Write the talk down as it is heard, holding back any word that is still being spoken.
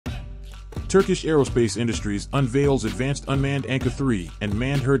Turkish Aerospace Industries unveils advanced unmanned Anka 3 and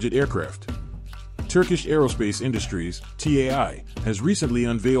manned Hurjet aircraft. Turkish Aerospace Industries (TAI) has recently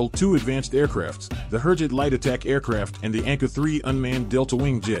unveiled two advanced aircrafts, the Hurjet light attack aircraft and the Anka 3 unmanned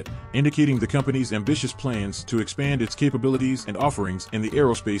delta-wing jet, indicating the company's ambitious plans to expand its capabilities and offerings in the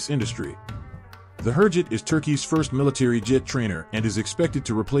aerospace industry. The Hurjet is Turkey's first military jet trainer and is expected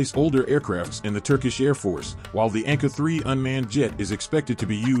to replace older aircrafts in the Turkish Air Force, while the Anka 3 unmanned jet is expected to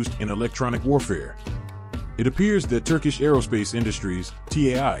be used in electronic warfare. It appears that Turkish Aerospace Industries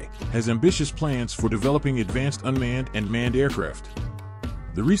 (TAI) has ambitious plans for developing advanced unmanned and manned aircraft.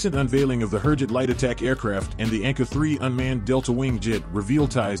 The recent unveiling of the Hurjet light attack aircraft and the Anka 3 unmanned delta-wing jet reveal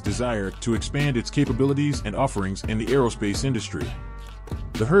TAI's desire to expand its capabilities and offerings in the aerospace industry.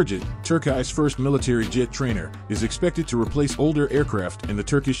 The Hurjet, Turkey's first military jet trainer, is expected to replace older aircraft in the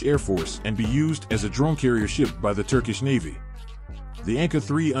Turkish Air Force and be used as a drone carrier ship by the Turkish Navy. The Anka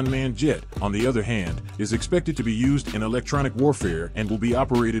 3 unmanned jet, on the other hand, is expected to be used in electronic warfare and will be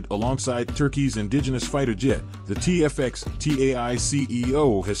operated alongside Turkey's indigenous fighter jet. The TFX TAI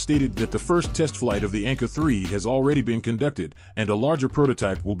CEO has stated that the first test flight of the Anka 3 has already been conducted, and a larger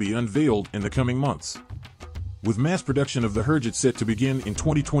prototype will be unveiled in the coming months. With mass production of the Hurjet set to begin in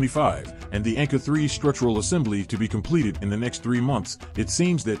 2025 and the Anka 3 structural assembly to be completed in the next 3 months, it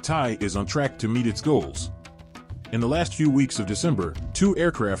seems that TAI is on track to meet its goals. In the last few weeks of December, two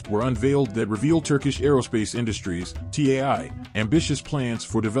aircraft were unveiled that reveal Turkish Aerospace Industries (TAI) ambitious plans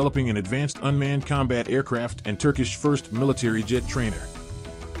for developing an advanced unmanned combat aircraft and Turkish first military jet trainer.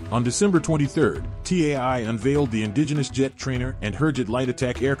 On December 23, TAI unveiled the indigenous jet trainer and Hurjet light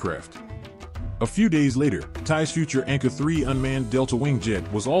attack aircraft. A few days later, TAI's future Anka 3 unmanned delta-wing jet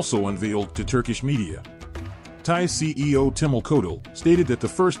was also unveiled to Turkish media. TAI's CEO Timel Kodal stated that the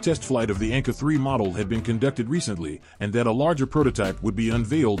first test flight of the Anka 3 model had been conducted recently and that a larger prototype would be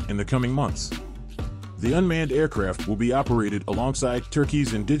unveiled in the coming months. The unmanned aircraft will be operated alongside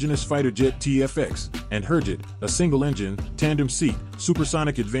Turkey's indigenous fighter jet TFX and Hurjet, a single-engine, tandem-seat,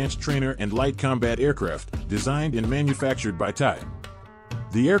 supersonic advanced trainer and light combat aircraft designed and manufactured by TAI.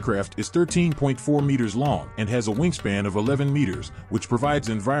 The aircraft is 13.4 meters long and has a wingspan of 11 meters, which provides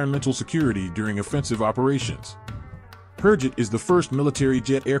environmental security during offensive operations. Hurjet is the first military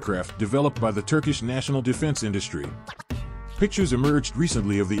jet aircraft developed by the Turkish national defense industry. Pictures emerged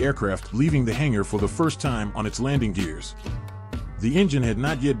recently of the aircraft leaving the hangar for the first time on its landing gears. The engine had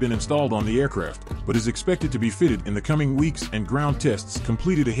not yet been installed on the aircraft, but is expected to be fitted in the coming weeks and ground tests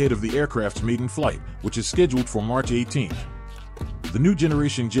completed ahead of the aircraft's maiden flight, which is scheduled for March 18. The new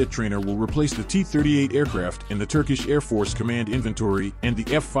generation jet trainer will replace the T-38 aircraft in the Turkish Air Force command inventory and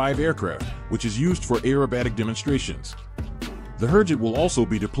the F-5 aircraft, which is used for aerobatic demonstrations. The Hurjet will also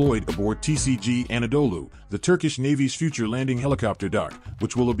be deployed aboard TCG Anadolu, the Turkish Navy's future landing helicopter dock,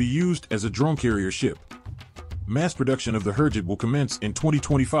 which will be used as a drone carrier ship. Mass production of the Hurjet will commence in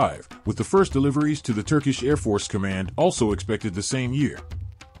 2025, with the first deliveries to the Turkish Air Force Command also expected the same year.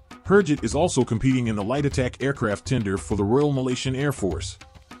 Hurjet is also competing in the light attack aircraft tender for the Royal Malaysian Air Force.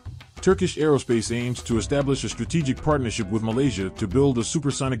 Turkish Aerospace aims to establish a strategic partnership with Malaysia to build a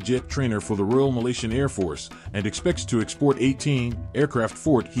supersonic jet trainer for the Royal Malaysian Air Force and expects to export 18 aircraft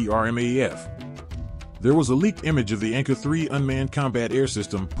for the RMAF. There was a leaked image of the Anka 3 unmanned combat air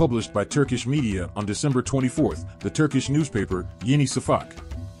system published by Turkish media on December 24, the Turkish newspaper Yeni Şafak.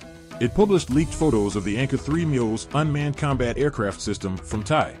 It published leaked photos of the Anka 3 MIOS unmanned combat aircraft system from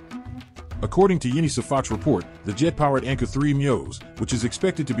TAI. According to Yeni Şafak's report, the jet-powered Anka 3 MIOS, which is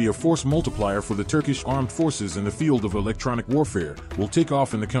expected to be a force multiplier for the Turkish armed forces in the field of electronic warfare, will take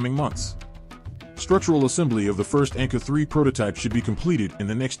off in the coming months. Structural assembly of the first Anka 3 prototype should be completed in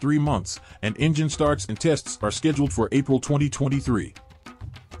the next 3 months, and engine starts and tests are scheduled for April 2023.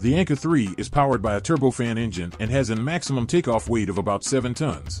 The Anka 3 is powered by a turbofan engine and has a maximum takeoff weight of about 7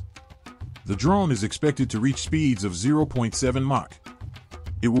 tons. The drone is expected to reach speeds of 0.7 Mach.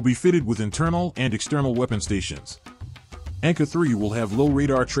 It will be fitted with internal and external weapon stations. Anka 3 will have low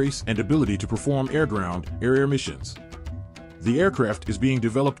radar trace and ability to perform air-ground-air missions. The aircraft is being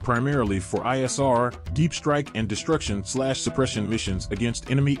developed primarily for ISR, deep strike and destruction/suppression missions against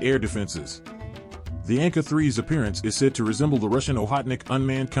enemy air defenses. The Anka 3's appearance is said to resemble the Russian Okhotnik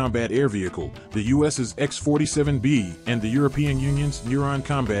unmanned combat air vehicle, the US's X-47B, and the European Union's Neuron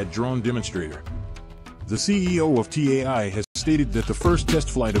combat drone demonstrator. The CEO of TAI has stated that the first test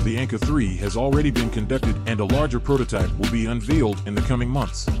flight of the Anka 3 has already been conducted and a larger prototype will be unveiled in the coming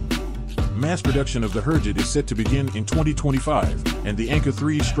months. Mass production of the Hurjet is set to begin in 2025, and the Anka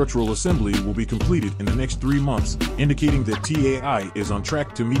 3 structural assembly will be completed in the next 3 months, indicating that TAI is on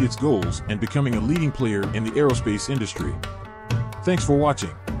track to meet its goals and becoming a leading player in the aerospace industry. Thanks for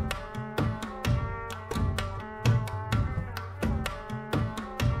watching.